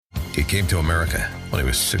came to America when he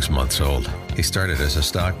was 6 months old. He started as a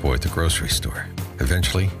stock boy at the grocery store.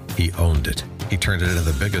 Eventually, he owned it. He turned it into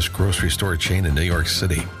the biggest grocery store chain in New York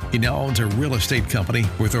City. He now owns a real estate company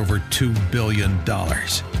worth over $2 billion.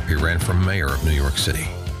 He ran for mayor of New York City.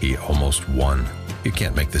 He almost won. You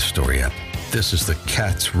can't make this story up. This is the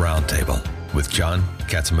Cats Roundtable with John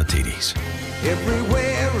Catsimatidis.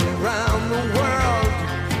 Everywhere around the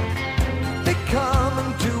world, they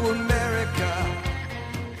come to America.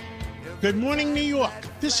 Good morning, New York.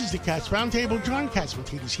 This is the Cats Roundtable. John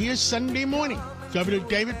Catsimatidis here Sunday morning. Governor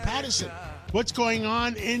David Paterson. What's going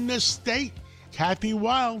on in the state? Kathy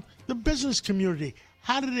Weil, the business community.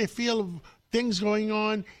 How do they feel of things going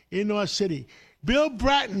on in our city? Bill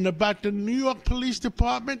Bratton about the New York Police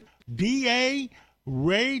Department. DA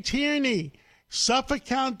Ray Tierney. Suffolk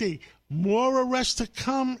County. More arrests to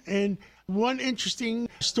come. And one interesting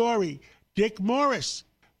story. Dick Morris.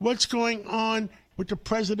 What's going on with the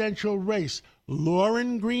presidential race?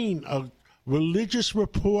 Lauren Green, a religious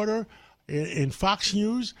reporter in Fox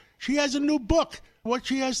News. She has a new book, what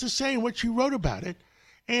she has to say and what she wrote about it.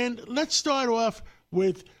 And let's start off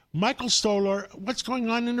with Michael Stoller. What's going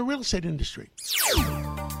on in the real estate industry?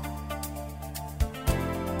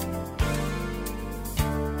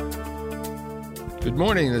 Good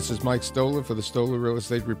morning. This is Mike Stoller for the Stoller Real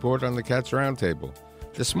Estate Report on the Cats Roundtable.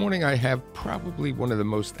 This morning I have probably one of the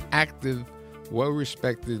most active,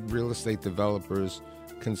 well-respected real estate developers,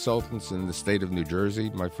 consultants in the state of New Jersey,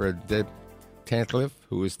 my friend Deb Tantliff,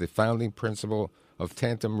 who is the founding principal of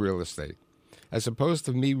Tantum Real Estate. As opposed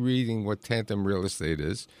to me reading what Tantum Real Estate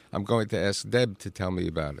is, I'm going to ask Deb to tell me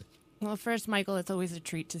about it. Well, first, Michael, it's always a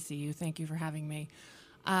treat to see you. Thank you for having me.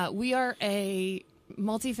 We are a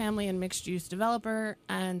multifamily and mixed-use developer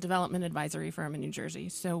and development advisory firm in New Jersey.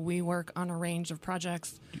 So we work on a range of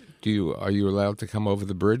projects. Are you allowed to come over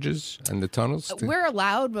the bridges and the tunnels? We're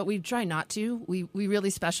allowed, but we try not to. We really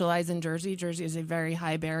specialize in Jersey. Jersey is a very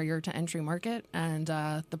high barrier to entry market, and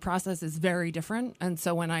the process is very different. And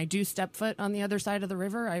so when I do step foot on the other side of the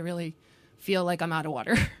river, I really feel like I'm out of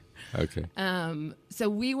water. Okay. So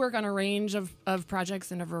we work on a range of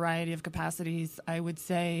projects in a variety of capacities. I would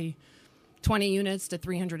say 20 units to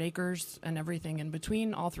 300 acres and everything in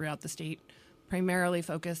between all throughout the state, primarily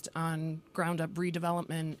focused on ground-up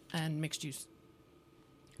redevelopment and mixed use.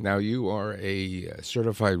 Now, you are a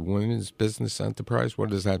certified women's business enterprise. What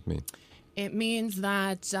does that mean? It means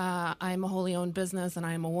that I'm a wholly owned business and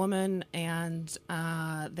I'm a woman, and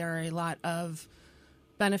there are a lot of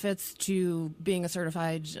benefits to being a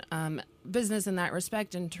certified business in that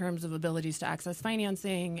respect in terms of abilities to access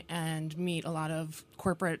financing and meet a lot of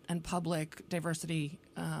corporate and public diversity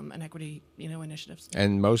and equity, initiatives.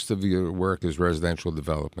 And most of your work is residential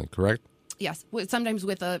development, correct? Yes, sometimes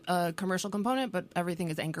with a commercial component, but everything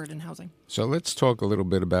is anchored in housing. So let's talk a little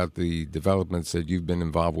bit about the developments that you've been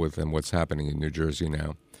involved with and what's happening in New Jersey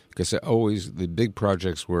now. Because always the big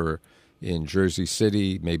projects were in Jersey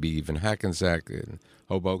City, maybe even Hackensack and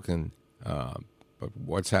Hoboken. But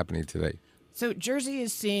what's happening today? So Jersey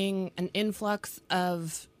is seeing an influx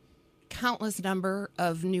of countless number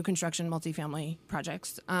of new construction multifamily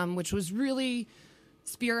projects, which was really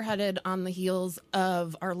spearheaded on the heels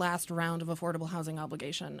of our last round of affordable housing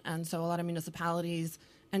obligation. And so a lot of municipalities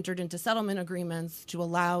entered into settlement agreements to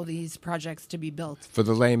allow these projects to be built. For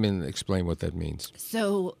the layman, explain what that means.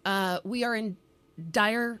 So we are in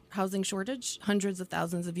dire housing shortage, hundreds of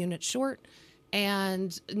thousands of units short.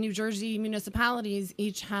 And New Jersey municipalities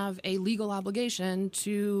each have a legal obligation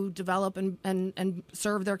to develop and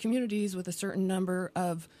serve their communities with a certain number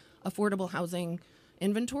of affordable housing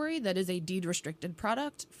inventory that is a deed-restricted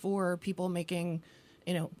product for people making,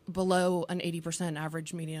 below an 80%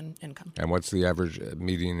 average median income. And what's the average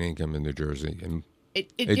median income in New Jersey? And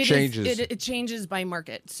it changes. It changes by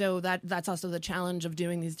market. So that's also the challenge of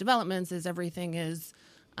doing these developments is everything is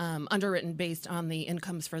underwritten based on the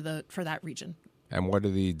incomes for that region. And what do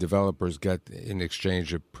the developers get in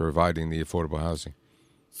exchange of providing the affordable housing?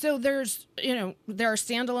 So there are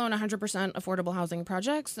standalone 100% affordable housing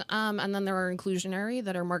projects, and then there are inclusionary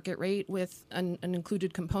that are market rate with an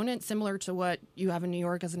included component similar to what you have in New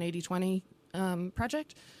York as an 80-20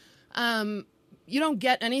 project. You don't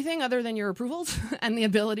get anything other than your approvals and the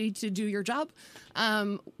ability to do your job.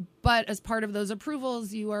 But as part of those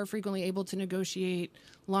approvals, you are frequently able to negotiate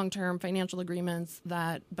long-term financial agreements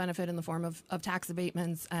that benefit in the form of tax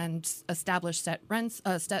abatements and establish set rents,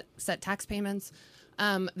 set tax payments.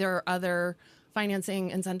 There are other financing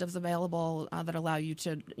incentives available that allow you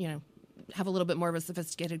to, have a little bit more of a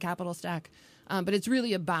sophisticated capital stack. But it's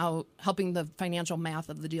really about helping the financial math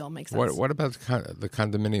of the deal make sense. What about the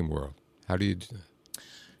condominium world? How do you do that?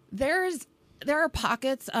 There's There are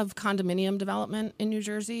pockets of condominium development in New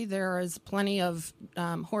Jersey. There is plenty of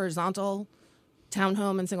horizontal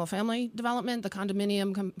townhome and single-family development. The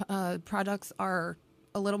condominium products are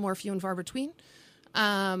a little more few and far between.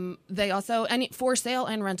 They also, for sale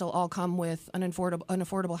and rental, all come with an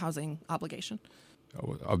affordable housing obligation.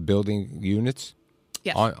 Of building units?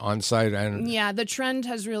 Yes. On site and yeah, the trend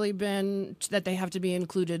has really been that they have to be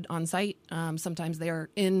included on site. Sometimes they are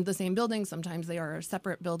in the same building, sometimes they are a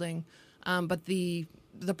separate building. But the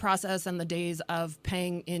process and the days of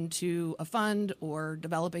paying into a fund or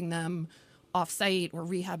developing them off site or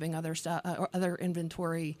rehabbing other stuff or other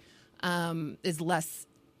inventory is less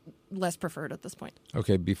preferred at this point.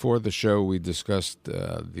 Okay, before the show, we discussed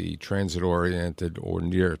the transit-oriented or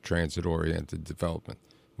near transit-oriented development.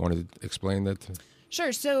 Want to explain that?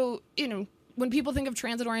 Sure. So, when people think of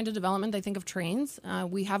transit-oriented development, they think of trains.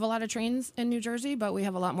 We have a lot of trains in New Jersey, but we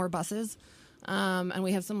have a lot more buses, and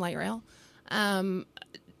we have some light rail.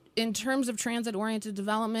 In terms of transit-oriented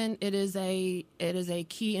development, it is a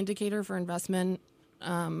key indicator for investment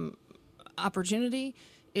opportunity.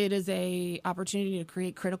 It is a opportunity to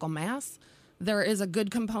create critical mass. There is a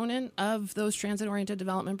good component of those transit-oriented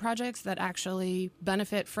development projects that actually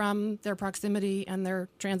benefit from their proximity and their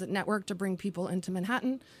transit network to bring people into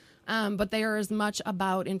Manhattan. But they are as much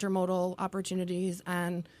about intermodal opportunities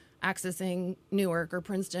and accessing Newark or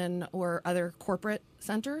Princeton or other corporate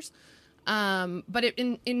centers. But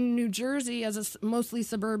in New Jersey, as a mostly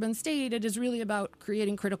suburban state, it is really about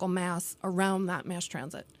creating critical mass around that mass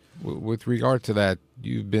transit. With regard to that,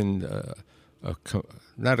 you've been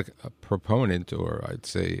not a proponent, or I'd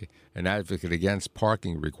say an advocate against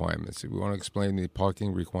parking requirements. We want to explain the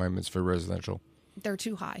parking requirements for residential. They're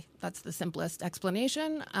too high. That's the simplest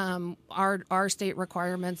explanation. Our state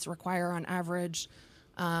requirements require on average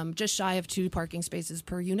just shy of 2 parking spaces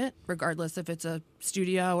per unit, regardless if it's a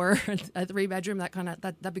studio or a 3-bedroom.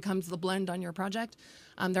 That becomes the blend on your project.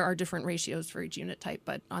 There are different ratios for each unit type,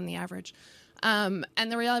 but on the average. And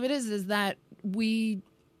the reality of it is that we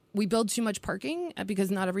build too much parking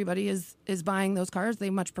because not everybody is buying those cars.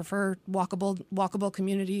 They much prefer walkable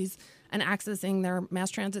communities and accessing their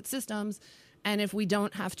mass transit systems. And if we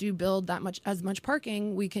don't have to build as much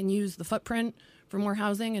parking, we can use the footprint for more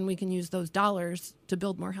housing, and we can use those dollars to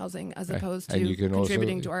build more housing as opposed to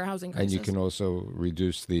contributing to our housing crisis. And you can also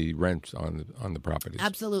reduce the rent on the properties.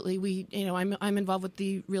 Absolutely. I'm involved with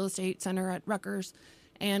the real estate center at Rutgers,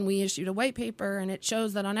 and we issued a white paper, and it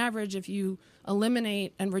shows that on average, if you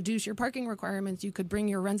eliminate and reduce your parking requirements, you could bring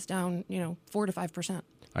your rents down, 4 to 5%.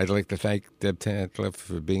 I'd like to thank Deb Tantliff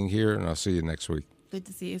for being here, and I'll see you next week. Good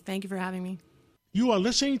to see you. Thank you for having me. You are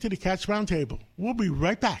listening to the Cats Roundtable. We'll be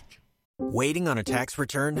right back. Waiting on a tax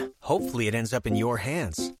return? Hopefully it ends up in your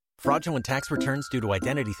hands. Fraudulent tax returns due to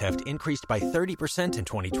identity theft increased by 30% in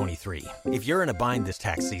 2023. If you're in a bind this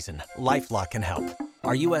tax season, LifeLock can help.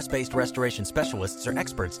 Our U.S.-based restoration specialists are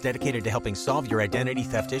experts dedicated to helping solve your identity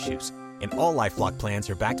theft issues. And all LifeLock plans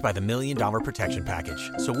are backed by the $1 Million Protection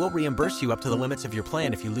Package. So we'll reimburse you up to the limits of your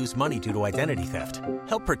plan if you lose money due to identity theft.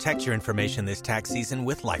 Help protect your information this tax season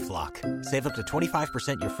with LifeLock. Save up to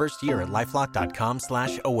 25% your first year at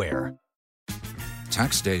LifeLock.com/aware.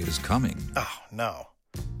 Tax day is coming. Oh, no.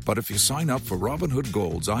 But if you sign up for Robinhood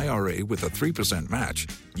Gold's IRA with a 3% match,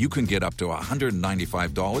 you can get up to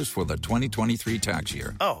 $195 for the 2023 tax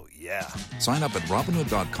year. Oh, yeah. Sign up at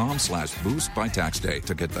Robinhood.com/boost by tax day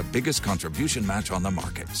to get the biggest contribution match on the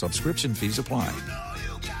market. Subscription fees apply.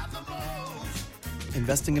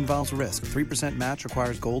 Investing involves risk. 3% match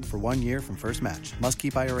requires gold for 1 year from first match. Must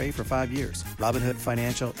keep IRA for 5 years. Robinhood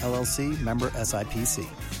Financial, LLC, member SIPC.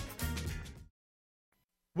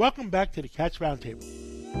 Welcome back to the Cats Roundtable.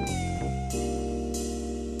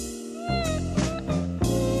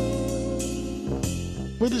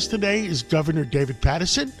 With us today is Governor David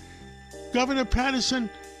Paterson. Governor Paterson,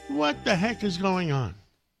 what the heck is going on?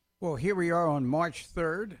 Well, here we are on March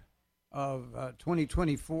 3rd of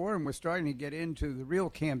 2024, and we're starting to get into the real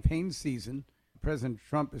campaign season. President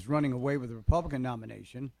Trump is running away with the Republican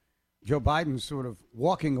nomination. Joe Biden's sort of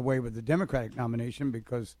walking away with the Democratic nomination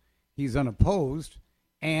because he's unopposed.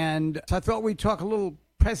 And I thought we'd talk a little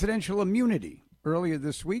presidential immunity. Earlier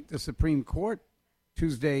this week, the Supreme Court,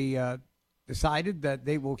 Tuesday, decided that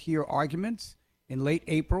they will hear arguments in late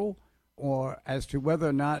April or as to whether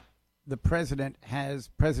or not the president has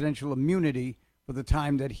presidential immunity for the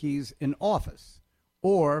time that he's in office,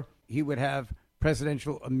 or he would have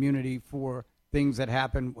presidential immunity for things that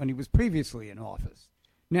happened when he was previously in office.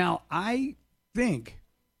 Now, I think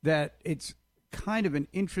that it's kind of an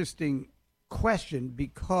interesting question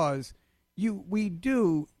because we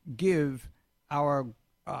do give our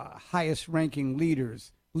highest ranking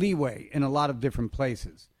leaders leeway in a lot of different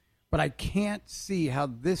places. But I can't see how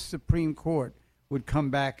this Supreme Court would come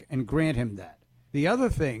back and grant him that. The other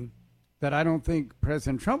thing that I don't think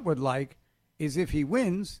President Trump would like is if he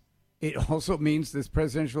wins, it also means there's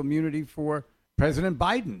presidential immunity for President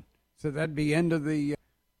Biden. So that'd be end of the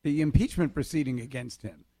impeachment proceeding against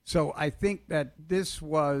him. So I think that this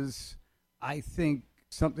was,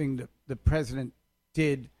 something that the president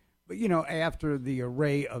did, but, after the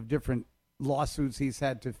array of different lawsuits he's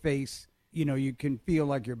had to face, you can feel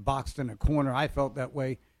like you're boxed in a corner. I felt that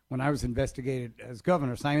way when I was investigated as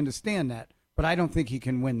governor, so I understand that, but I don't think he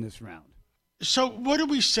can win this round. So what are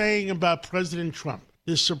we saying about President Trump?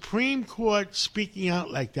 The Supreme Court speaking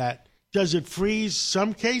out like that, does it freeze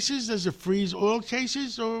some cases? Does it freeze all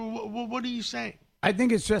cases? Or what are you saying? I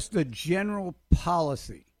think it's just a general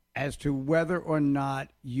policy as to whether or not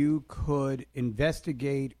you could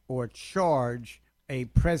investigate or charge a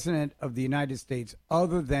president of the United States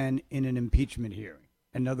other than in an impeachment hearing.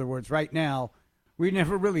 In other words, right now, we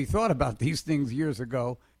never really thought about these things years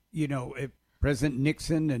ago. If President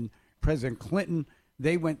Nixon and President Clinton,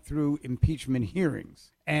 they went through impeachment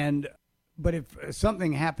hearings. But if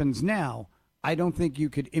something happens now, I don't think you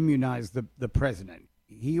could immunize the president.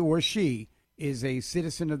 He or she is a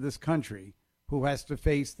citizen of this country who has to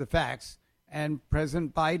face the facts. And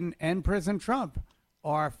President Biden and President Trump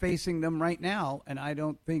are facing them right now. And I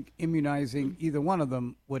don't think immunizing either one of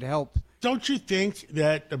them would help. Don't you think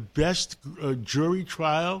that the best jury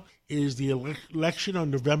trial is the election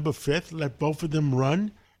on November 5th? Let both of them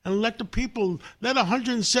run and let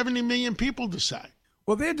 170 million people decide.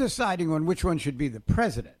 Well, they're deciding on which one should be the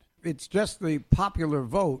president. It's just the popular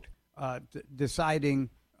vote deciding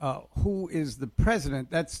who is the president.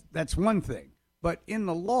 That's one thing. But in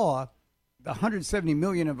the law, the 170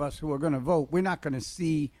 million of us who are going to vote, we're not going to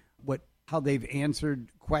see how they've answered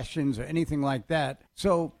questions or anything like that.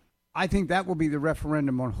 So I think that will be the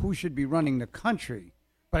referendum on who should be running the country.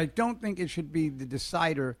 But I don't think it should be the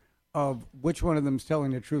decider of which one of them is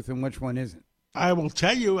telling the truth and which one isn't. I will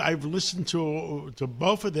tell you, I've listened to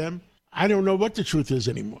both of them. I don't know what the truth is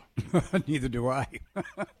anymore. Neither do I.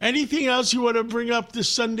 Anything else you want to bring up this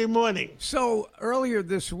Sunday morning? So earlier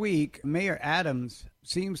this week, Mayor Adams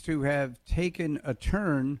seems to have taken a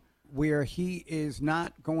turn where he is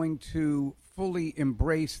not going to fully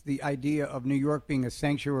embrace the idea of New York being a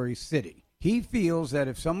sanctuary city. He feels that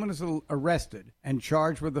if someone is arrested and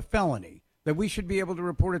charged with a felony, that we should be able to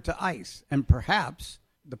report it to ICE, and perhaps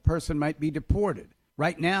the person might be deported.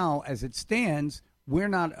 Right now, as it stands,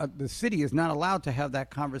 the city is not allowed to have that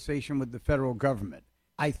conversation with the federal government.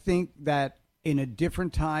 I think that in a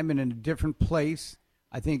different time and in a different place,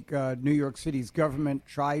 I think New York City's government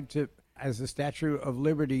tried to, as the Statue of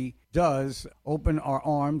Liberty does, open our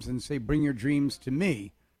arms and say, bring your dreams to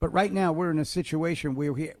me. But right now, we're in a situation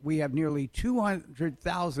where we have nearly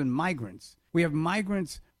 200,000 migrants. We have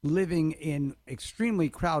migrants living in extremely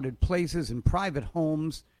crowded places in private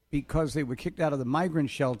homes because they were kicked out of the migrant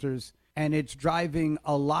shelters, and it's driving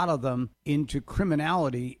a lot of them into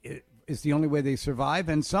criminality. It's the only way they survive,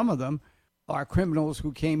 and some of them are criminals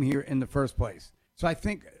who came here in the first place. So I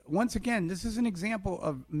think, once again, this is an example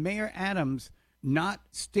of Mayor Adams not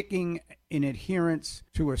sticking in adherence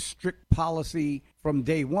to a strict policy from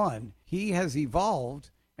day one. He has evolved,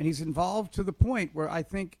 and he's evolved to the point where I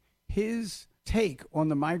think his take on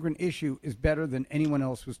the migrant issue is better than anyone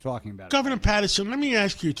else was talking about. Governor Patterson, let me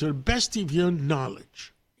ask you, to the best of your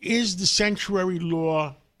knowledge, is the sanctuary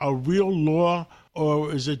law a real law,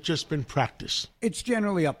 or has it just been practice? It's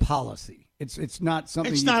generally a policy. It's not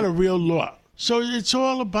something. It's not a real law. So it's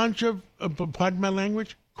all a bunch of, pardon my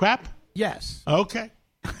language, crap? Yes. Okay.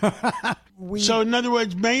 So in other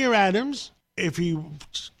words, Mayor Adams, if he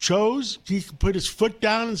chose, he could put his foot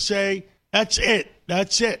down and say, that's it.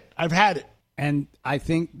 I've had it. And I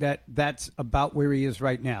think that that's about where he is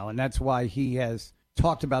right now. And that's why he has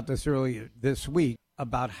talked about this earlier this week,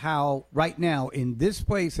 about how right now in this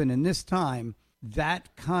place and in this time,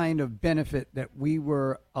 that kind of benefit that we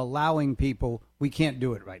were allowing people, we can't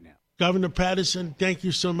do it right now. Governor Patterson, thank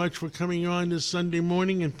you so much for coming on this Sunday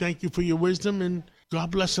morning, and thank you for your wisdom, and God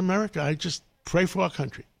bless America. I just pray for our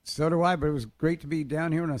country. So do I, but it was great to be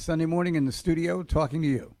down here on a Sunday morning in the studio talking to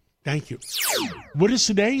you. Thank you. With us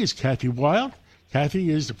today is Kathy Wild. Kathy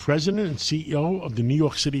is the president and CEO of the New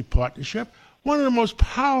York City Partnership, one of the most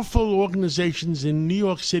powerful organizations in New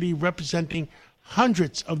York City, representing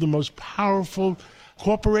hundreds of the most powerful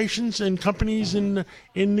corporations and companies in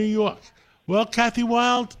New York. Well, Kathy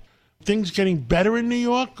Wild, things getting better in New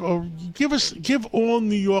York, or give all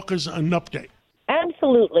New Yorkers an update?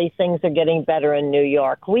 Absolutely, things are getting better in New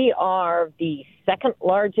York. We are the second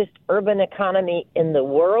largest urban economy in the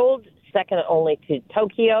world, second only to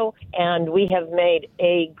Tokyo, and we have made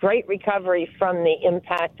a great recovery from the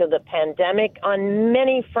impact of the pandemic on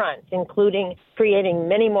many fronts, including creating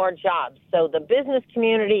many more jobs. So the business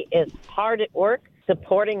community is hard at work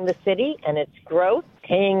supporting the city and its growth,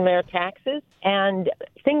 paying their taxes, and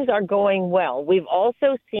things are going well. We've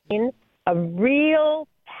also seen a real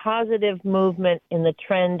positive movement in the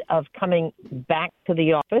trend of coming back to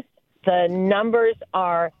the office. The numbers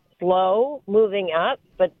are slow moving up,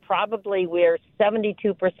 but probably we're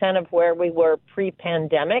 72% of where we were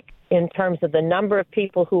pre-pandemic in terms of the number of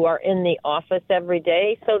people who are in the office every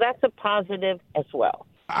day. So that's a positive as well.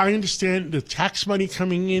 I understand the tax money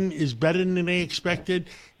coming in is better than they expected.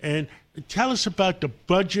 And tell us about the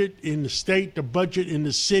budget in the state, the budget in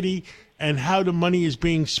the city, and how the money is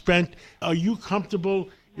being spent. Are you comfortable?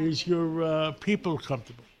 Is your people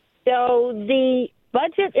comfortable? So the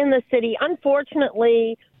budget in the city,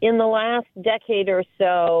 unfortunately, in the last decade or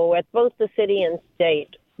so, at both the city and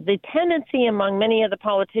state, the tendency among many of the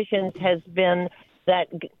politicians has been that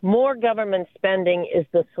more government spending is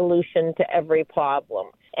the solution to every problem.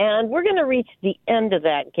 And we're going to reach the end of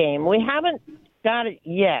that game. We haven't got it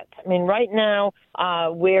yet. I mean, right now,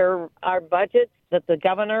 our budgets that the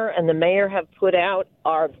governor and the mayor have put out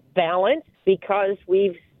are balanced because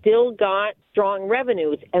we've still got strong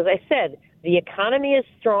revenues. As I said, the economy is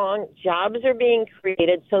strong, jobs are being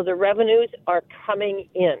created, so the revenues are coming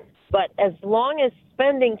in. But as long as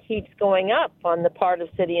spending keeps going up on the part of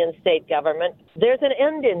city and state government, there's an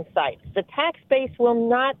end in sight. The tax base will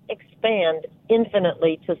not expand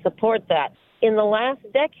infinitely to support that. In the last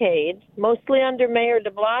decade, mostly under Mayor de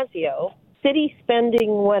Blasio, city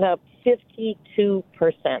spending went up 52%.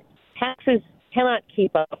 Taxes cannot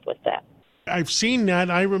keep up with that. I've seen that.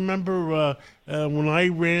 I remember when I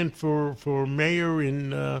ran for mayor in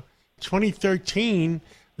 2013,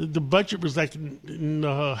 the budget was like in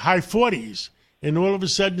the high 40s, and all of a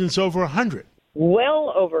sudden it's over 100.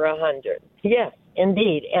 Well over 100. Yes,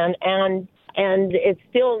 indeed. And it's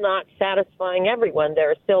still not satisfying everyone. There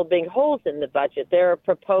are still big holes in the budget. There are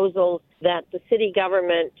proposals that the city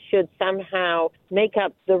government should somehow make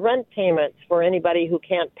up the rent payments for anybody who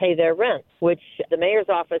can't pay their rent, which the mayor's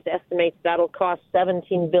office estimates that'll cost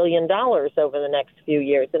 $17 billion over the next few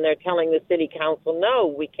years. And they're telling the city council,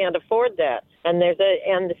 no, we can't afford that. And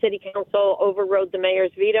the city council overrode the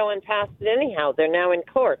mayor's veto and passed it anyhow. They're now in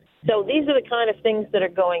court. So these are the kind of things that are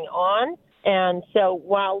going on. And so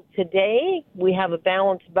while today we have a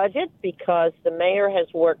balanced budget because the mayor has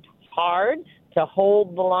worked hard to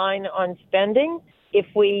hold the line on spending, if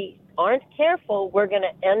we aren't careful, we're going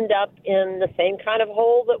to end up in the same kind of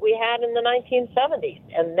hole that we had in the 1970s.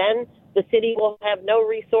 And then the city will have no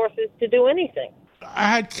resources to do anything. I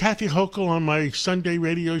had Kathy Hochul on my Sunday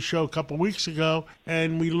radio show a couple of weeks ago,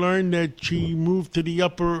 and we learned that she moved to the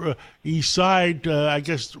Upper East Side, I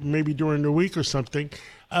guess maybe during the week or something.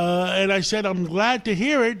 And I said, I'm glad to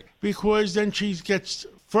hear it because then she gets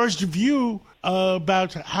first view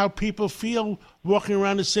about how people feel walking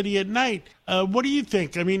around the city at night. What do you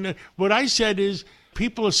think? I mean, what I said is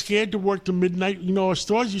people are scared to work to midnight. You know, our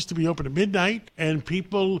stores used to be open at midnight, and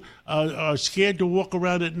people are scared to walk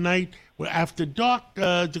around at night after dark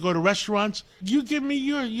to go to restaurants. You give me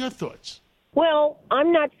your thoughts. Well,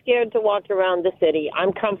 I'm not scared to walk around the city.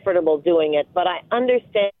 I'm comfortable doing it, but I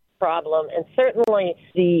understand problem, and certainly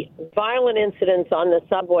the violent incidents on the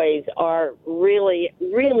subways are really,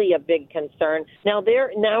 really a big concern. Now,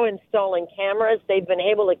 they're now installing cameras. They've been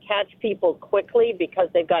able to catch people quickly because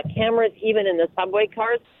they've got cameras even in the subway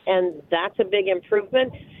cars, and that's a big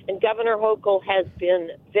improvement. And Governor Hochul has been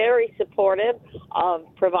very supportive of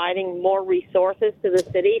providing more resources to the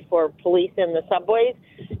city for police in the subways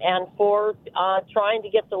and for trying to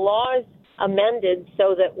get the laws amended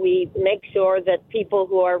so that we make sure that people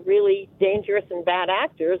who are really dangerous and bad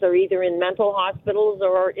actors are either in mental hospitals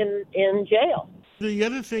or in jail. The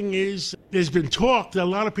other thing is there's been talk that a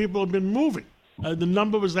lot of people have been moving. The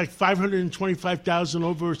number was like 525,000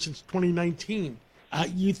 over since 2019.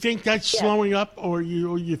 You think that's slowing up, or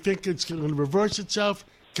you think it's going to reverse itself?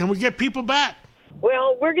 Can we get people back?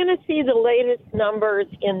 Well, we're going to see the latest numbers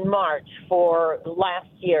in March for last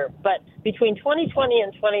year. But between 2020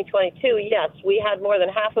 and 2022, yes, we had more than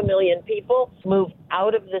 500,000 people move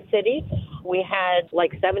out of the city. we had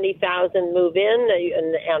like 70,000 move in,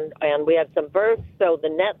 and we had some births. So the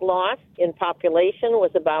net loss in population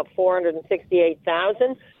was about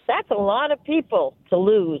 468,000. That's a lot of people to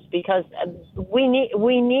lose because we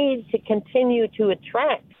need to continue to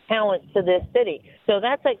attract talent to this city. So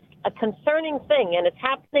that's a concerning thing, and it's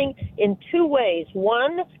happening in two ways.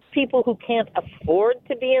 One, people who can't afford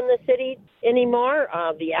to be in the city anymore.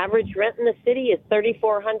 The average rent in the city is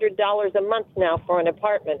 $3,400 a month now for an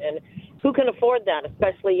apartment, and who can afford that,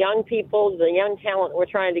 especially young people, the young talent we're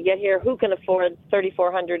trying to get here? Who can afford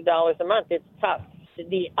 $3,400 a month? It's tough.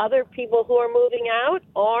 The other people who are moving out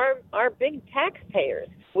are big taxpayers.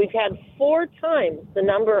 We've had 4 times the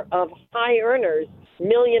number of high earners,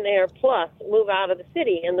 millionaire plus, move out of the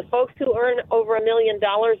city. And the folks who earn over $1 million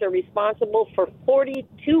are responsible for 42%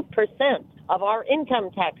 of our income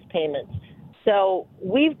tax payments. So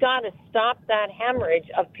we've got to stop that hemorrhage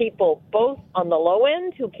of people both on the low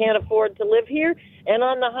end who can't afford to live here and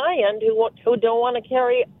on the high end who don't want to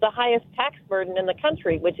carry the highest tax burden in the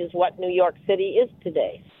country, which is what New York City is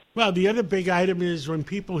today. Well, the other big item is when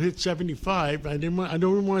people hit 75, I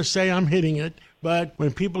don't want to say I'm hitting it, but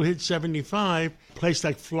when people hit 75, a place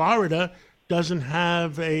like Florida doesn't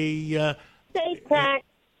have a... state tax.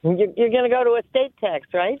 You're going to go to a state tax,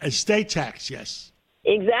 right? A state tax, yes.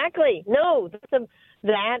 Exactly. No,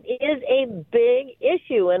 that is a big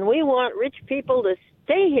issue, and we want rich people to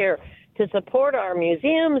stay here to support our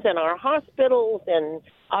museums and our hospitals and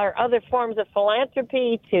our other forms of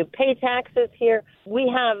philanthropy, to pay taxes here.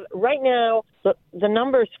 We have, right now, the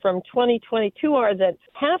numbers from 2022 are that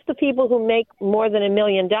half the people who make more than $1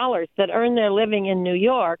 million that earn their living in New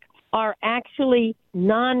York are actually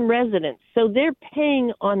non-residents. So they're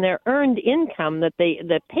paying on their earned income,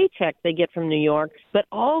 the paycheck they get from New York, but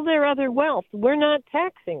all their other wealth, we're not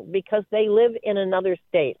taxing because they live in another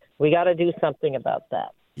state. We got to do something about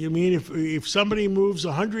that. You mean if somebody moves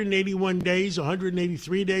 181 days,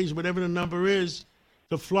 183 days, whatever the number is,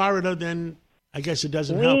 to Florida, then I guess it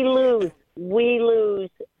doesn't help. We lose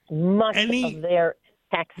much of their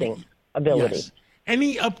taxing ability. Yes.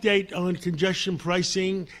 Any update on congestion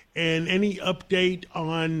pricing and any update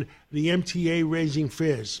on the MTA raising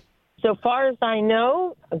fares? So far as I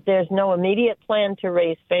know, there's no immediate plan to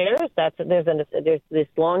raise fares. There's this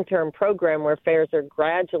long-term program where fares are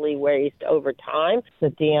gradually raised over time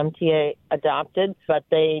that the MTA adopted, but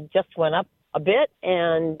they just went up a bit,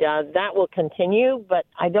 and that will continue. But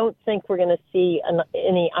I don't think we're going to see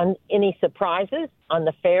any surprises on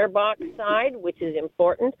the fare box side, which is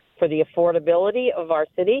important for the affordability of our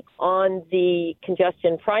city. On the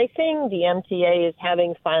congestion pricing, the MTA is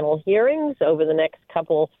having final hearings over the next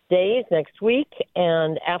couple days, next week,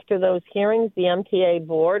 and after those hearings, the MTA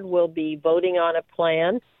board will be voting on a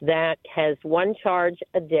plan that has one charge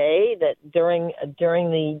a day, that during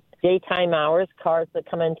the daytime hours, cars that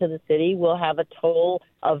come into the city will have a toll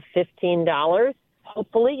of $15.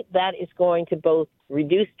 Hopefully, that is going to both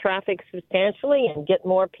reduce traffic substantially and get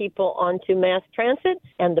more people onto mass transit,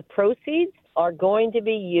 and the proceeds are going to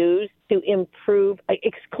be used to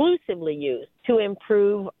exclusively used to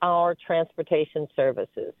improve our transportation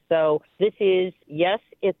services. So this is, yes,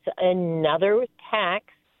 it's another tax,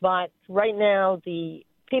 but right now the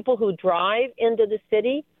people who drive into the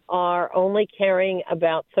city are only carrying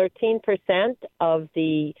about 13% of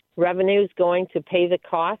the revenues going to pay the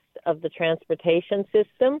cost of the transportation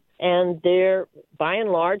system, and they're, by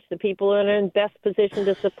and large, the people that are in best position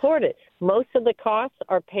to support it. Most of the costs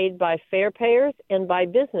are paid by fare payers and by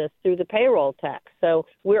business through the payroll tax. So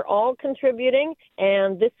we're all contributing,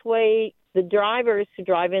 and this way the drivers who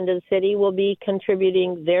drive into the city will be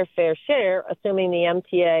contributing their fair share, assuming the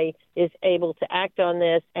MTA is able to act on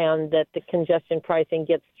this and that the congestion pricing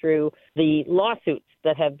gets through the lawsuits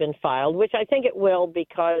that have been filed, which I think it will,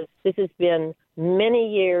 because this has been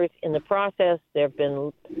many years in the process. There have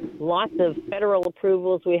been lots of federal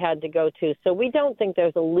approvals we had to go to. So we don't think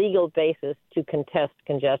there's a legal basis to contest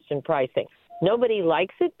congestion pricing. Nobody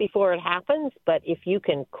likes it before it happens, but if you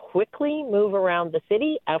can quickly move around the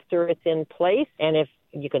city after it's in place, and if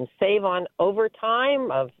you can save on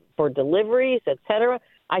overtime for deliveries, et cetera,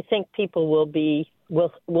 I think people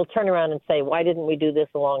will turn around and say, why didn't we do this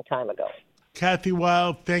a long time ago? Kathy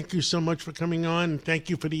Weil, thank you so much for coming on, and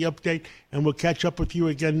thank you for the update, and we'll catch up with you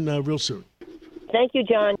again real soon. Thank you,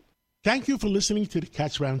 John. Thank you for listening to the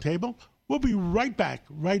Cats Roundtable. We'll be right back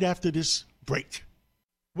right after this break.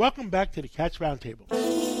 Welcome back to the Cats Roundtable.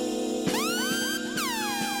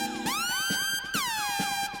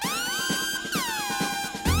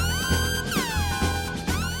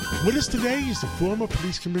 With us today is the former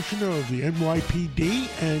police commissioner of the NYPD,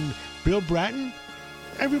 and Bill Bratton.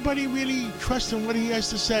 Everybody really trusts in what he has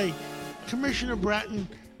to say. Commissioner Bratton,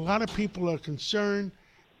 a lot of people are concerned.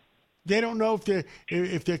 They don't know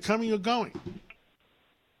if they're coming or going.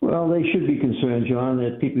 Well, they should be concerned, John,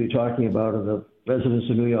 that people you're talking about are the residents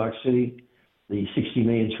of New York City, the 60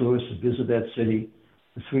 million tourists that visit that city,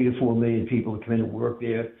 the 3 to 4 million people that come in and work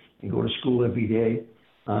there and go to school every day.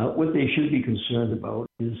 What they should be concerned about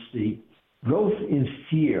is the growth in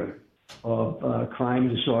fear of crime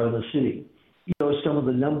and disorder in the city. You know, some of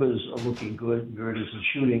the numbers are looking good, murders and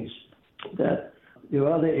shootings, that there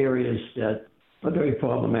are other areas that are very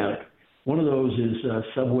problematic. One of those is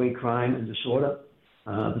subway crime and disorder.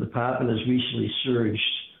 The department has recently surged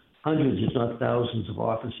hundreds, if not thousands, of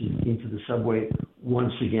officers into the subway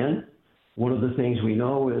once again. One of the things we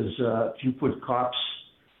know is if you put cops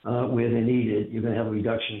where they're needed, you're going to have a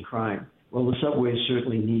reduction in crime. Well, the subways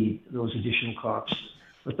certainly need those additional cops.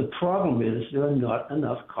 But the problem is there are not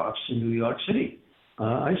enough cops in New York City.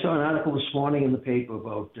 I saw an article this morning in the paper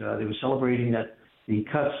about they were celebrating that the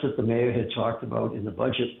cuts that the mayor had talked about in the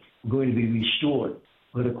budget were going to be restored.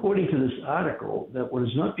 But according to this article, that what is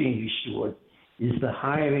not being restored is the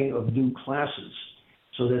hiring of new classes,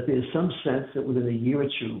 so that there's some sense that within a year or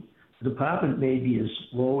two, the department may be as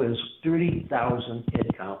low as 30,000 head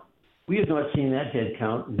count. We have not seen that head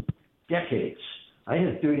count in decades. I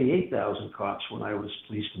had 38,000 cops when I was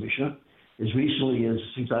police commissioner. As recently as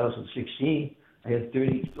 2016, I had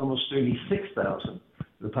almost 36,000.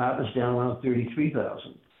 The department's down around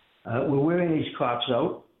 33,000. We're wearing these cops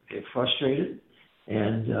out. They're frustrated,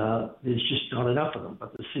 and there's just not enough of them.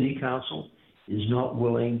 But the city council is not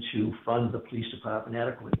willing to fund the police department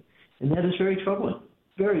adequately. And that is very troubling,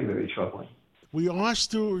 very, very troubling. We are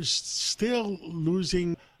still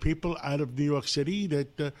losing people out of New York City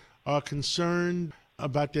that are concerned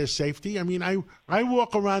about their safety. I mean, I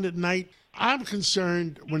walk around at night. I'm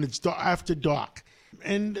concerned when it's after dark.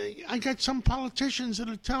 And I got some politicians that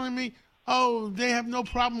are telling me, oh, they have no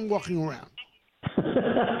problem walking around.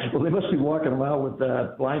 Well, they must be walking around with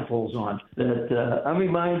blindfolds on. I'm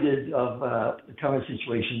reminded of the current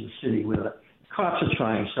situation in the city where the cops are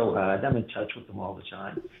trying so hard. I'm in touch with them all the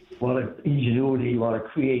time. A lot of ingenuity, a lot of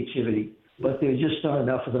creativity, but there's just not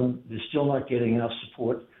enough of them. They're still not getting enough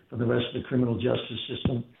support from the rest of the criminal justice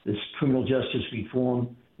system. This criminal justice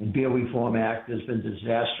reform and bail reform act has been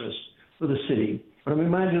disastrous for the city. But I'm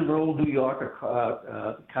reminded of an old New Yorker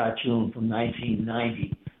cartoon from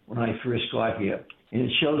 1990 when I first got here. And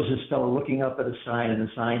it shows this fellow looking up at a sign, and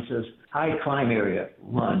the sign says, high crime area,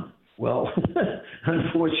 run. Well,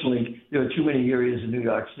 unfortunately, there are too many areas in New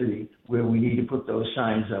York City where we need to put those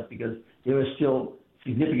signs up because there are still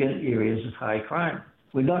significant areas of high crime.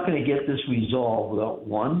 We're not going to get this resolved without,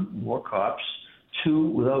 one, more cops,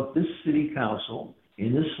 two, without this city council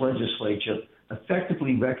and this legislature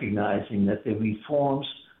effectively recognizing that the reforms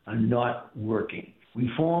are not working.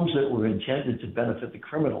 Reforms that were intended to benefit the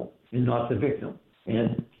criminal and not the victim.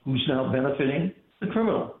 And who's now benefiting? The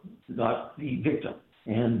criminal, not the victim.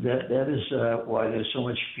 And that is why there's so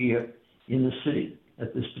much fear in the city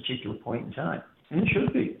at this particular point in time. And it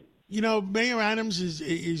should be. You know, Mayor Adams is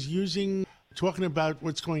talking about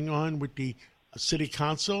what's going on with the city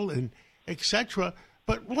council and et cetera.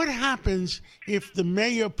 But what happens if the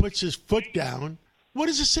mayor puts his foot down? What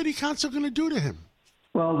is the city council going to do to him?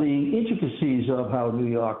 Well, the intricacies of how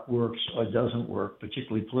New York works or doesn't work,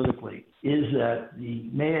 particularly politically, is that the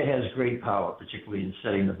mayor has great power, particularly in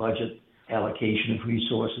setting the budget, allocation of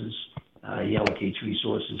resources. He allocates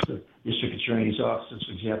resources to district attorney's offices,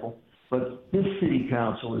 for example. But this city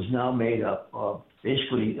council is now made up of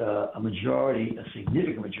basically a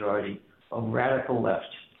significant majority of radical left.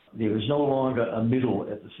 There is no longer a middle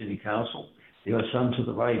at the city council. There are some to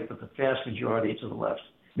the right, but the vast majority to the left.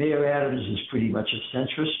 Mayor Adams is pretty much a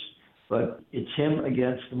centrist, but it's him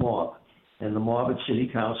against the mob. And the mob at city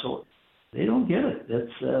council, they don't get it.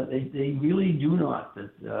 They really do not.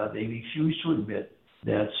 They refuse to admit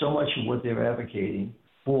that so much of what they're advocating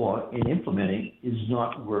for and implementing is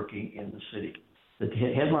not working in the city. The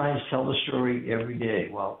headlines tell the story every day.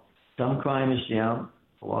 Well, some crime is down,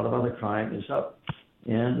 a lot of other crime is up.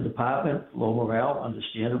 And the department, low morale,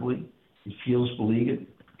 understandably, it feels beleaguered.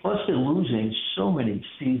 Plus, they're losing so many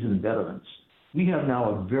seasoned veterans. We have now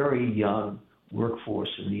a very young workforce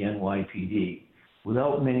in the NYPD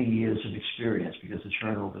without many years of experience because the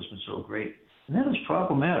turnover has been so great. And that is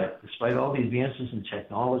problematic. Despite all the advances in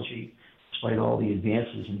technology, despite all the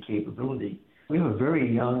advances in capability, we have a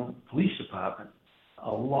very young police department.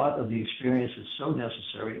 A lot of the experience that's so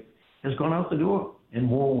necessary has gone out the door, and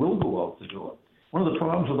more will go out the door. One of the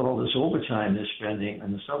problems with all this overtime they're spending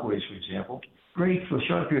in the subways, for example, great for a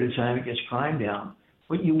short period of time, it gets crime down,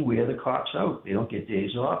 but you wear the cops out. They don't get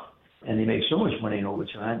days off, and they make so much money in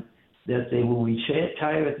overtime that they will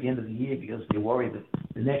retire at the end of the year because they worry that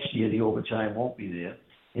the next year the overtime won't be there.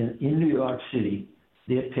 And in New York City,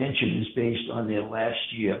 their pension is based on their last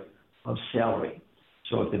year of salary.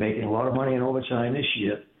 So if they're making a lot of money in overtime this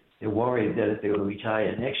year, they're worried that if they were to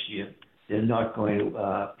retire next year, they're not going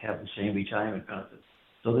to have the same retirement benefits.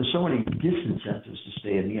 So there's so many disincentives to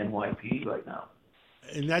stay in the NYPD right now.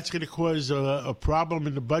 And that's going to cause a problem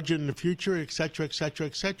in the budget in the future, et cetera, et cetera,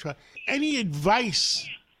 et cetera. Any advice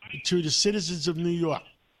to the citizens of New York?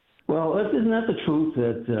 Well, isn't that the truth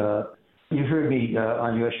that you heard me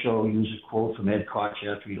on your show use a quote from Ed Koch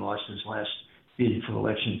after he lost his last bid for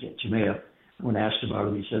election to mayor. When asked about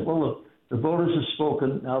it, he said, well, look, the voters have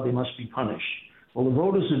spoken, now they must be punished. Well, the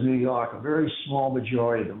voters of New York, a very small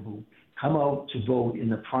majority of them who come out to vote in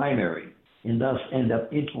the primary and thus end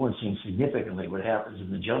up influencing significantly what happens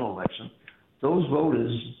in the general election, those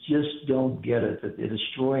voters just don't get it, that they're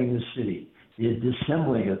destroying the city. They're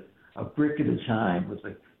dissembling it a brick at a time with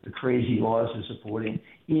the crazy laws they're supporting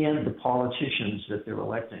and the politicians that they're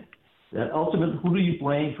electing. That ultimately, who do you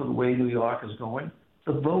blame for the way New York is going?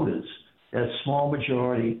 The voters, that small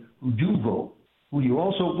majority who do vote. Who do you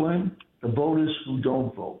also blame? The voters who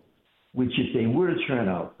don't vote, which if they were to turn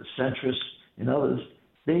out, the centrists and others,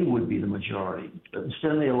 they would be the majority. But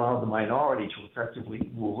instead they allow the minority to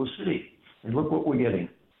effectively rule the city. And look what we're getting.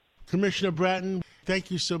 Commissioner Bratton,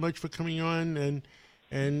 thank you so much for coming on,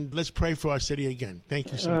 and let's pray for our city again.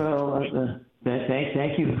 Thank you so much.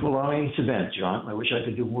 Thank you for allowing me to vent, John. I wish I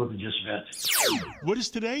could do more than just vent. What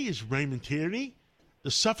is today is Raymond Tierney,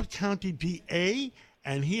 the Suffolk County DA,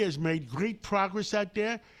 and he has made great progress out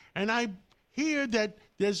there. And I hear that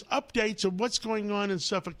there's updates of what's going on in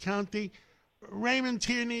Suffolk County. Raymond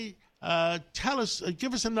Tierney,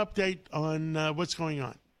 give us an update on what's going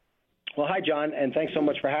on. Well, hi, John, and thanks so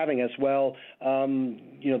much for having us. Well,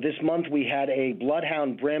 this month we had a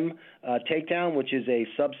Bloodhound Brim takedown, which is a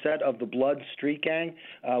subset of the Blood Street Gang.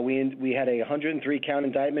 We had a 103-count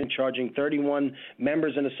indictment charging 31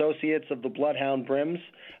 members and associates of the Bloodhound Brims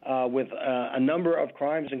with a number of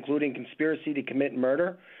crimes, including conspiracy to commit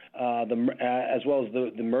murder, as well as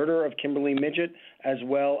the murder of Kimberly Midget, as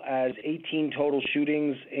well as 18 total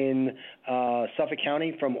shootings in Suffolk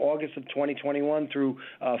County from August of 2021 through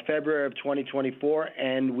February of 2024.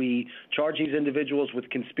 And we charge these individuals with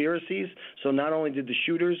conspiracies. So not only did the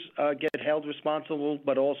shooters get held responsible,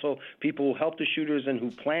 but also people who helped the shooters and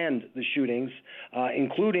who planned the shootings,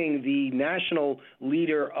 including the national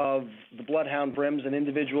leader of the Bloodhound Brims, an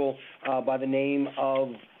individual by the name of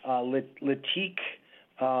Latique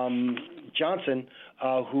Johnson,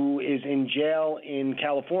 who is in jail in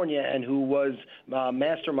California and who was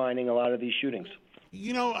masterminding a lot of these shootings.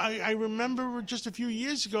 You know, I remember just a few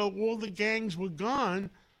years ago, all the gangs were gone.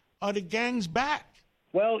 Are the gangs back?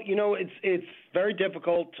 Well, it's very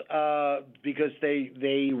difficult because they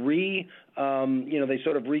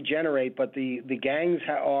sort of regenerate, but the gangs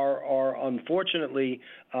are unfortunately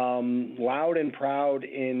loud and proud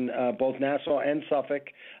in both Nassau and Suffolk,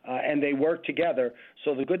 and they work together.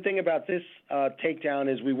 So the good thing about this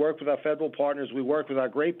takedown is we work with our federal partners. We work with our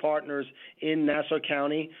great partners in Nassau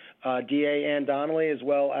County, DA Ann Donnelly, as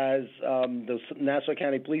well as the Nassau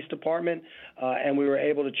County Police Department, and we were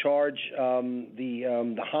able to charge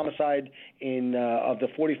the homicide of the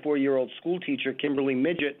 44-year-old school teacher, Kimberly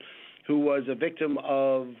Midget, who was a victim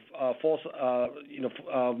of false,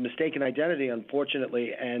 mistaken identity,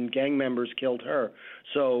 unfortunately, and gang members killed her.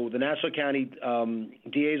 So the Nassau County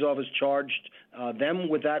DA's office charged them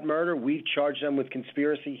with that murder. We've charged them with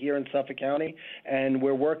conspiracy here in Suffolk County, and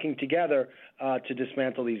we're working together to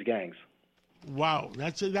dismantle these gangs. Wow,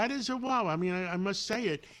 that is a wow. I mean, I must say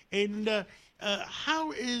it. And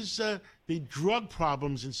how is the drug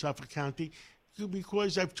problems in Suffolk County?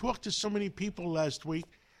 Because I've talked to so many people last week.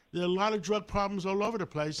 There are a lot of drug problems all over the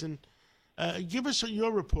place, and give us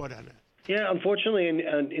your report on it. Yeah, unfortunately,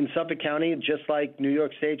 in Suffolk County, just like New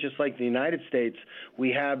York State, just like the United States,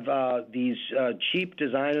 we have these cheap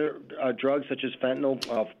designer drugs such as fentanyl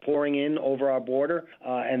pouring in over our border,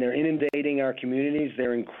 and they're inundating our communities.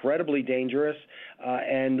 They're incredibly dangerous,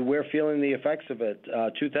 and we're feeling the effects of it.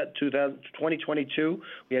 2022,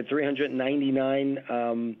 we had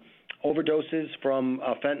 399 overdoses from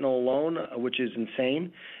fentanyl alone, which is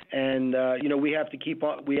insane. And we have to keep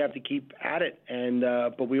at it, and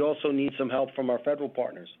but we also need some help from our federal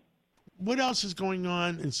partners. What else is going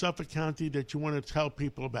on in Suffolk County that you want to tell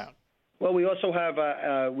people about? Well, we also have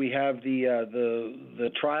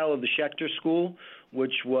the trial of the Schechter School,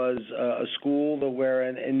 which was a school where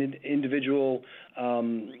an individual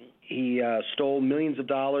He stole millions of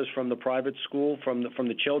dollars from the private school from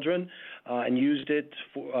the children and used it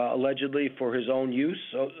allegedly for his own use.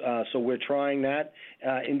 So we're trying that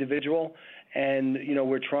individual, and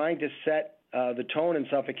we're trying to set the tone in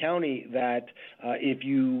Suffolk County that if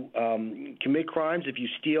you commit crimes, if you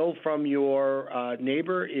steal from your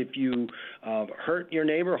neighbor, if you hurt your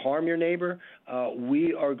neighbor, harm your neighbor,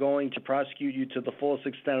 we are going to prosecute you to the fullest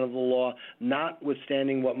extent of the law,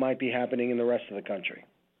 notwithstanding what might be happening in the rest of the country.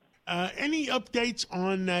 Any updates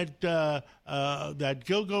on that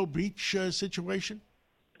Gilgo Beach situation?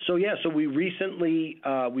 So we recently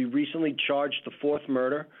charged the fourth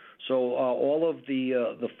murder. So all of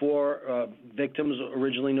the four victims,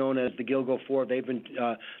 originally known as the Gilgo Four, they've been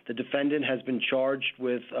the defendant has been charged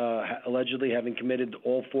with allegedly having committed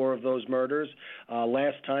all four of those murders.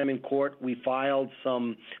 Last time in court, we filed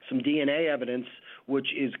some DNA evidence, which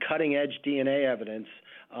is cutting edge DNA evidence,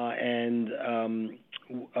 and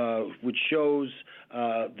which shows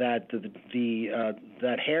that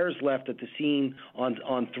that hairs left at the scene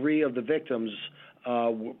on three of the victims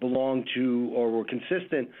belong to or were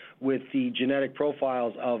consistent with the genetic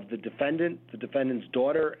profiles of the defendant, the defendant's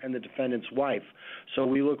daughter, and the defendant's wife. So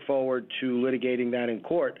we look forward to litigating that in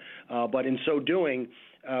court. But in so doing,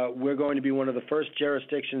 we're going to be one of the first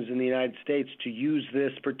jurisdictions in the United States to use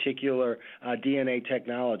this particular DNA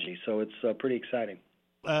technology. So it's pretty exciting.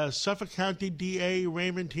 Suffolk County DA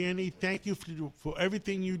Raymond Tierney, thank you for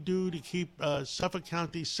everything you do to keep Suffolk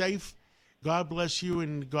County safe. God bless you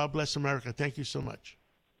and God bless America. Thank you so much.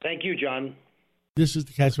 Thank you, John. This is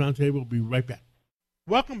the Cats Roundtable. We'll be right back.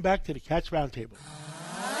 Welcome back to the Cats Roundtable.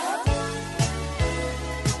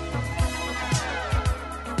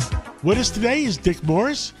 With us today is Dick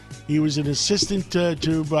Morris. He was an assistant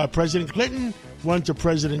to President Clinton, one to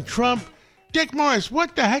President Trump. Dick Morris,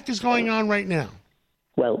 what the heck is going on right now?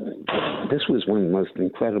 Well, this was one of the most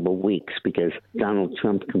incredible weeks because Donald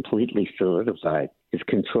Trump completely solidified his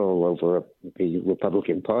control over the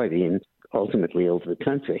Republican Party and ultimately over the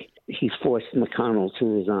country. He forced McConnell to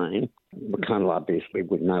resign. McConnell obviously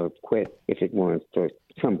would not have quit if it weren't for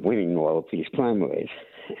Trump winning all of these primaries.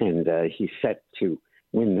 And he's set to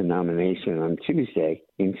win the nomination on Tuesday,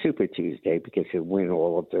 in Super Tuesday, because he'll win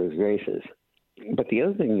all of those races. But the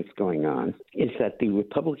other thing that's going on is that the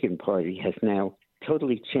Republican Party has now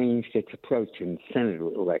totally changed its approach in Senate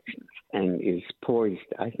elections and is poised,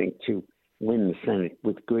 I think, to win the Senate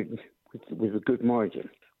with a good margin.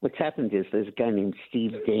 What's happened is there's a guy named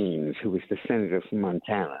Steve Daines, who was the senator from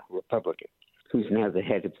Montana, Republican, who's now the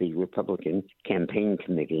head of the Republican campaign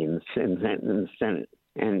committee in the Senate.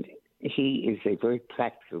 And he is a very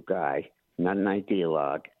practical guy, not an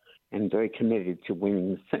ideologue, and very committed to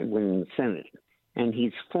winning the Senate. And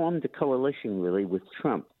he's formed a coalition, really, with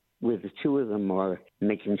Trump, where the two of them are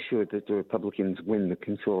making sure that the Republicans win the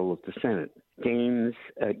control of the Senate. Daines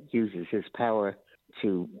uses his power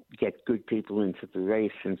to get good people into the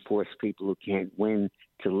race and force people who can't win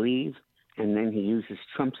to leave. And then he uses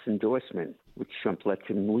Trump's endorsement, which Trump lets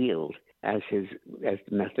him wield as the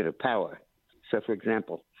method of power. So, for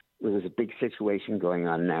example, there was a big situation going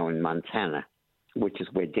on now in Montana, which is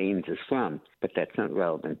where Daines is from, but that's not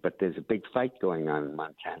relevant. But there's a big fight going on in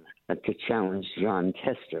Montana to challenge John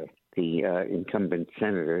Tester, the incumbent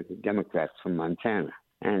senator, the Democrat from Montana.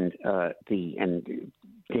 And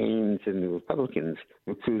Daines and the Republicans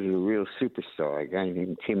recruited a real superstar, a guy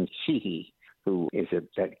named Tim Sheehy, who is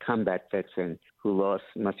that combat veteran who lost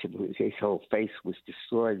much of his whole face was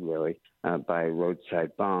destroyed, really, by a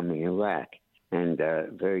roadside bomb in Iraq. And a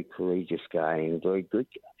very courageous guy and a very good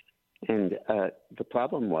guy. And the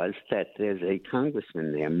problem was that there's a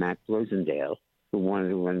congressman there, Matt Rosendale, who wanted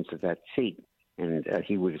to run for that seat. And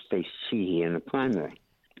he would have faced Sheehy in a primary.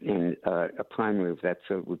 And a primary of that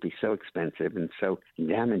sort would be so expensive and so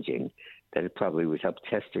damaging that it probably would help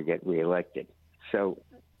Tester get reelected. So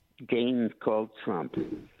Daines called Trump,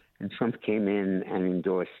 and Trump came in and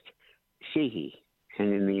endorsed Sheehy.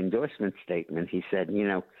 And in the endorsement statement, he said,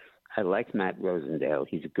 I like Matt Rosendale.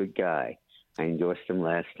 He's a good guy. I endorsed him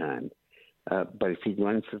last time. But if he'd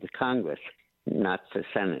run for the Congress, not for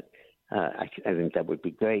Senate, I think that would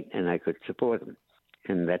be great, and I could support him.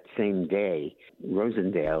 And that same day,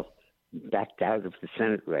 Rosendale backed out of the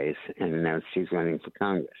Senate race and announced he's running for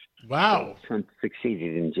Congress. Wow. So Trump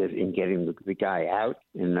succeeded in getting the guy out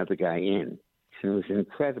and another guy in. And it was an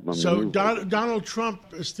incredible So maneuver. Donald Trump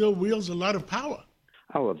still wields a lot of power.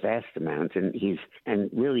 Oh, a vast amount. And he's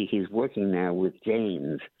working now with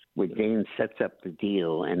Daines, where Daines sets up the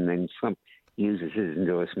deal, and then Trump uses his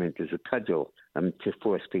endorsement as a cudgel to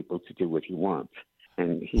force people to do what he wants.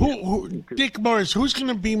 And Dick Morris, who's going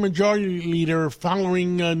to be majority leader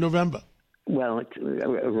following November? Well,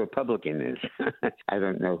 a Republican is. I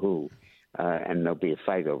don't know who. And there'll be a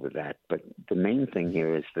fight over that. But the main thing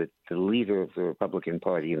here is that the leader of the Republican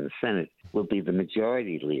Party in the Senate will be the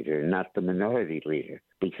majority leader, not the minority leader,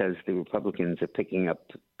 because the Republicans are picking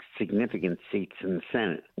up significant seats in the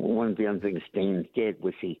Senate. One of the other things Daines did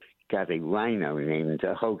was he got a rhino named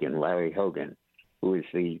Hogan, Larry Hogan, who is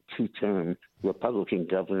the two-term Republican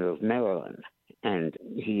governor of Maryland. And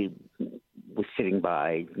he was sitting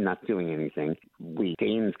by, not doing anything.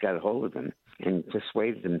 Daines got a hold of him and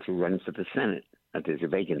persuaded him to run for the Senate. There's a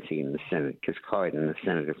vacancy in the Senate because Cardin, the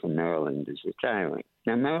senator from Maryland, is retiring.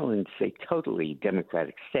 Now, Maryland is a totally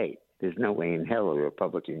Democratic state. There's no way in hell a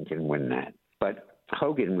Republican can win that. But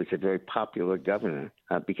Hogan was a very popular governor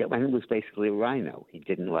and it was basically a rhino. He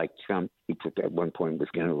didn't like Trump. He at one point was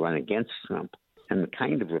going to run against Trump. And the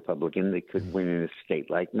kind of Republican that could win in a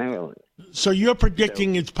state like Maryland. So you're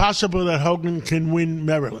predicting it's possible that Hogan can win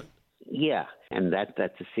Maryland? Yeah, and that's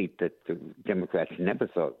a seat that the Democrats never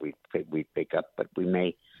thought we'd pick up, but we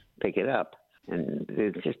may pick it up. And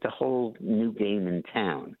there's just a whole new game in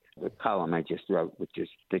town. The column I just wrote, which is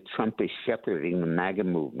that Trump is shepherding the MAGA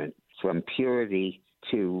movement from purity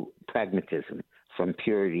to pragmatism, from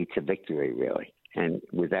purity to victory, really. And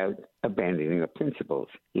without abandoning our principles,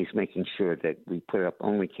 he's making sure that we put up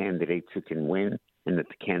only candidates who can win, and that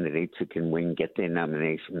the candidates who can win get their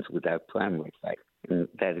nominations without primary fight. And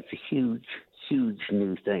that is a huge, huge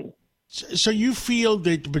new thing. So you feel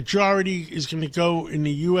that the majority is going to go in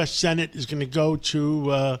the U.S. Senate is going to go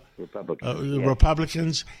to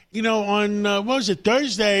Republicans. You know, on, what was it,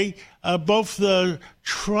 Thursday, both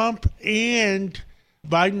Trump and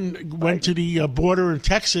Biden went to the border in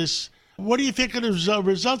Texas. What do you think of the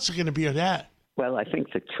results are going to be of that? Well, I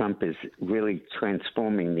think that Trump is really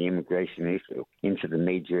transforming the immigration issue into the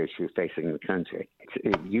major issue facing the country.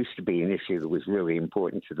 It used to be an issue that was really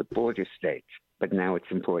important to the border states, but now it's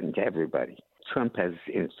important to everybody. Trump has,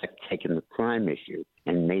 in fact, taken the crime issue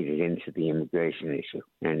and made it into the immigration issue.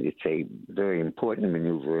 And it's a very important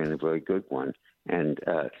maneuver and a very good one. And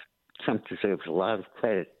Trump deserves a lot of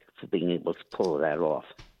credit for being able to pull that off.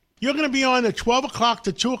 You're going to be on at 12 o'clock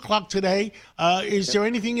to 2 o'clock today. Is there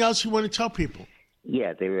anything else you want to tell people?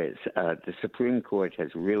 Yeah, there is. The Supreme Court has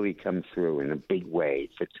really come through in a big way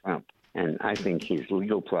for Trump. And I think his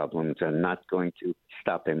legal problems are not going to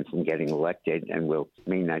stop him from getting elected and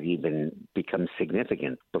may not even become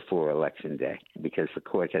significant before Election Day, because the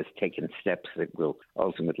court has taken steps that will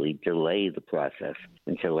ultimately delay the process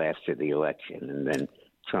until after the election. And then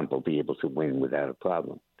Trump will be able to win without a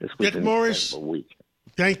problem. This was an incredible week.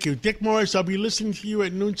 Thank you. Dick Morris, I'll be listening to you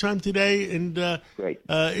at noontime today, and great.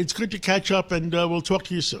 It's good to catch up, and we'll talk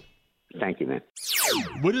to you soon. Thank you, man.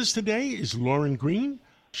 With us today is Lauren Green.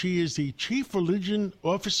 She is the Chief Religion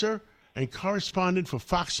Officer and Correspondent for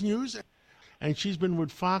Fox News, and she's been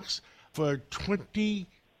with Fox for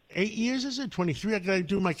 28 years, is it? 23? I got to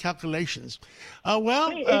do my calculations.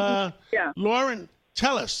 Yeah. Lauren,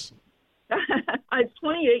 tell us. It's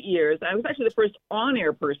 28 years. I was actually the first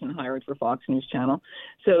on-air person hired for Fox News Channel.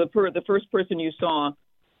 So the first person you saw,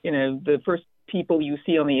 the first people you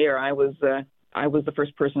see on the air, I was the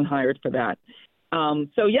first person hired for that.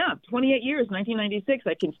 28 years, 1996.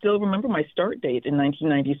 I can still remember my start date in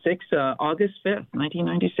 1996, August 5th,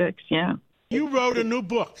 1996. Yeah. You wrote a new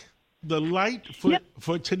book, The Light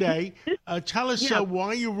for Today. Tell us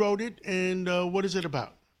why you wrote it and what is it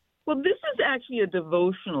about? Well, this is actually a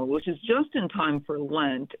devotional, which is just in time for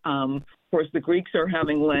Lent. Of course, the Greeks are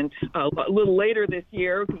having Lent a little later this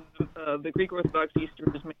year. The Greek Orthodox Easter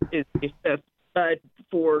is May 5th. But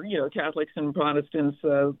for Catholics and Protestants,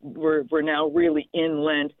 we're now really in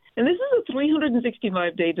Lent. And this is a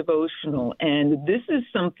 365-day devotional, and this is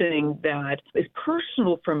something that is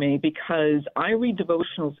personal for me because I read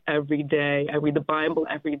devotionals every day. I read the Bible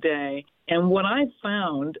every day. And what I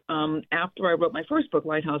found after I wrote my first book,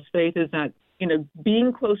 Lighthouse Faith, is that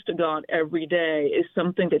being close to God every day is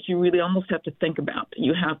something that you really almost have to think about.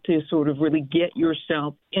 You have to sort of really get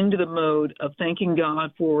yourself into the mode of thanking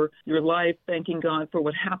God for your life, thanking God for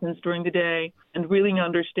what happens during the day, and really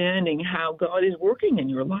understanding how God is working in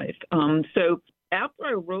your life. So after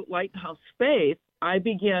I wrote Lighthouse Faith, I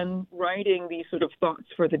began writing these sort of thoughts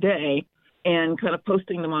for the day and kind of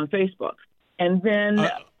posting them on Facebook. And then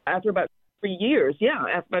after about 3 years,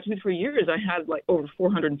 after about 2-3 years, I had like over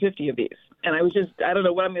 450 of these. And I was I don't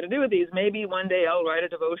know what I'm going to do with these. Maybe one day I'll write a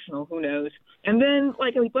devotional, who knows. And then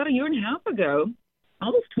like about a year and a half ago,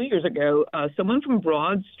 almost 2 years ago, someone from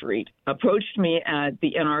Broad Street approached me at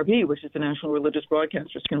the NRB, which is the National Religious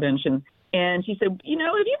Broadcasters Convention. And she said, have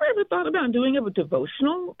you ever thought about doing a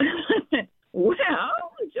devotional? Well,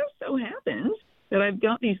 it just so happens that I I've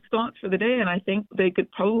got these thoughts for the day, and I think they could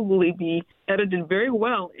probably be edited very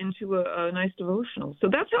well into a nice devotional. So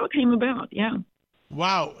that's how it came about, yeah.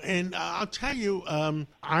 Wow, and I'll tell you,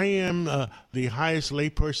 I am the highest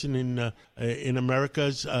layperson in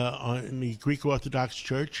America's in the Greek Orthodox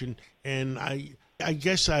Church, and I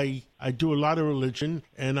guess I do a lot of religion,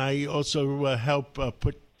 and I also help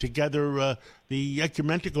put together the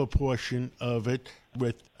ecumenical portion of it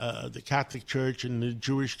with the Catholic Church and the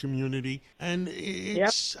Jewish community, and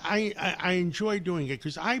it's I enjoy doing it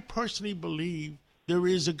because I personally believe there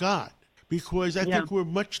is a God. Because I think we're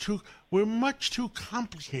much too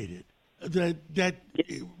complicated. That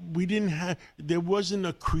we didn't have. There wasn't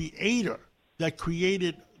a creator that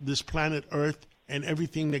created this planet Earth and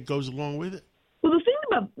everything that goes along with it. Well, the thing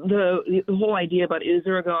about the whole idea about is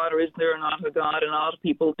there a God or is there not a God, and a lot of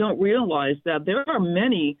people don't realize that there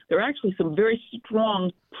are actually some very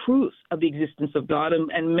strong proofs of the existence of God,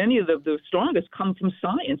 and many of the strongest come from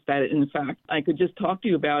science. That, in fact, I could just talk to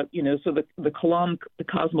you about, so the Kalam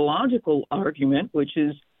cosmological argument, which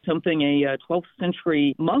is something a 12th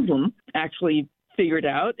century Muslim actually figured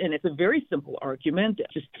out, and it's a very simple argument,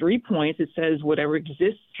 just 3 points. It says whatever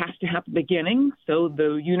exists has to have a beginning, so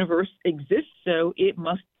the universe exists, so it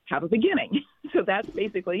must have a beginning. So that's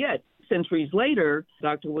basically it. Centuries later,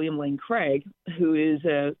 Dr. William Lane Craig, who is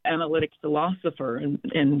an analytic philosopher and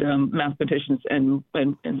mathematician and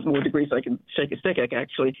more degrees I can shake a stick at,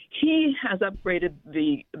 actually, he has upgraded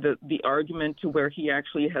the argument to where he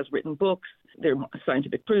actually has written books. They're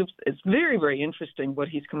scientific proofs. It's very, very interesting what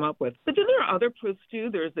he's come up with. But then there are other proofs, too.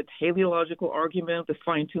 There's the teleological argument, the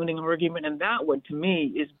fine-tuning argument, and that one, to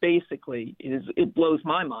me, is basically, it blows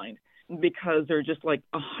my mind, because they're just like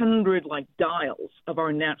 100 dials of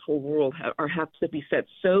our natural world have to be set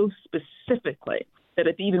so specifically that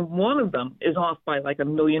if even one of them is off by like a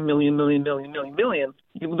million,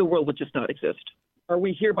 the world would just not exist. Are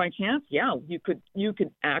we here by chance? Yeah, you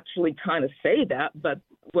could actually kind of say that, but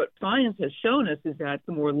what science has shown us is that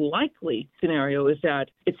the more likely scenario is that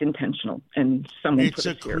it's intentional and someone it's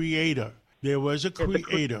a creator. There was a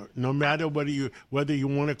creator, no matter whether you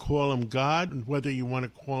want to call him God, whether you want to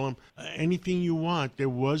call him anything you want, there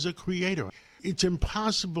was a creator. It's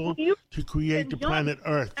impossible to create the planet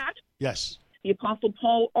Earth. Yes. The Apostle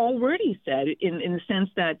Paul already said in the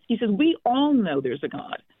sense that he says, we all know there's a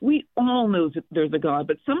God. We all know that there's a God,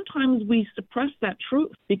 but sometimes we suppress that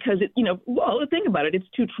truth because, think about it. It's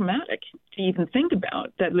too traumatic to even think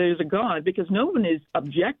about that there's a God, because no one is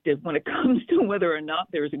objective when it comes to whether or not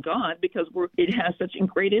there's a God, because it has such a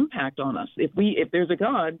great impact on us. If there's a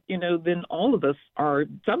God, then all of us are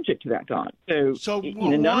subject to that God. So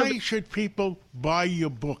why should people buy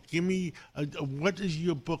your book? Give me, what does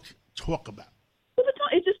your book talk about? Well,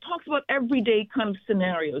 it just talks about everyday kind of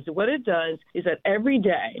scenarios. What it does is that every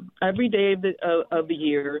day of the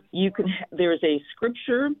year, there's a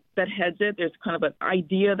scripture that heads it. There's kind of an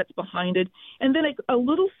idea that's behind it, and then a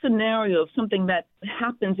little scenario of something that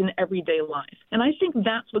happens in everyday life. And I think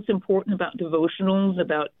that's what's important about devotionals,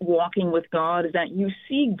 about walking with God, is that you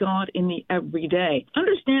see God in the everyday.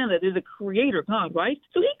 Understand that there's a creator God, right?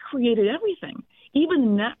 So he created everything,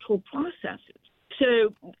 even natural processes.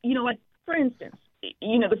 So, for instance,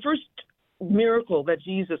 the first miracle that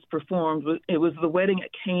Jesus performed, was the wedding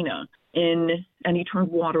at Cana, and he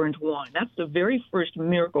turned water into wine. That's the very first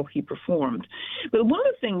miracle he performed. But one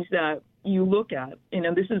of the things that you look at,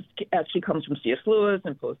 this actually comes from C.S. Lewis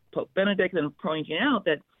and Pope Benedict, and pointing out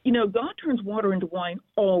that, God turns water into wine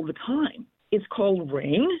all the time. It's called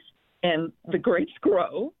rain, and the grapes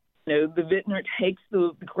grow. The vintner takes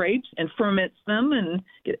the grapes and ferments them,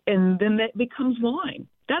 and then that becomes wine.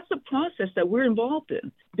 That's a process that we're involved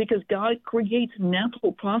in, because God creates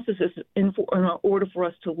natural processes in order for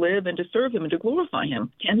us to live and to serve him and to glorify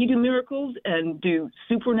him. Can he do miracles and do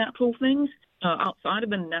supernatural things outside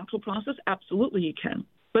of a natural process? Absolutely he can.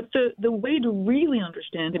 But the way to really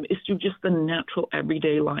understand him is through just the natural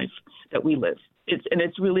everyday life that we live.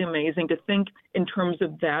 It's really amazing to think in terms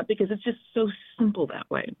of that, because it's just so simple that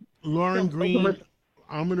way. Lauren Green,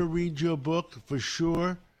 I'm going to read your book for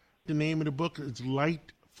sure. The name of the book is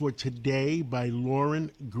Light for Today by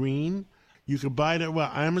Lauren Green. You can buy it at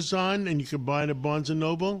Amazon, and you can buy it at Barnes &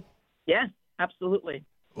 Noble? Yes, absolutely.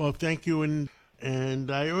 Well, thank you.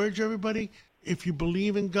 And I urge everybody, if you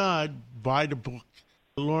believe in God, buy the book.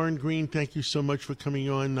 Lauren Green, thank you so much for coming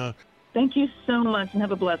on. Thank you so much, and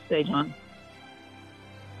have a blessed day, John.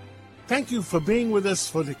 Thank you for being with us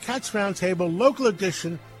for the Cats Roundtable Local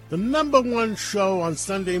Edition, the #1 show on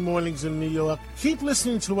Sunday mornings in New York. Keep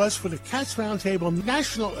listening to us for the Cats Roundtable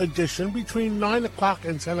National Edition between 9 o'clock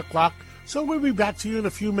and 10 o'clock. So we'll be back to you in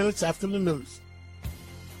a few minutes after the news.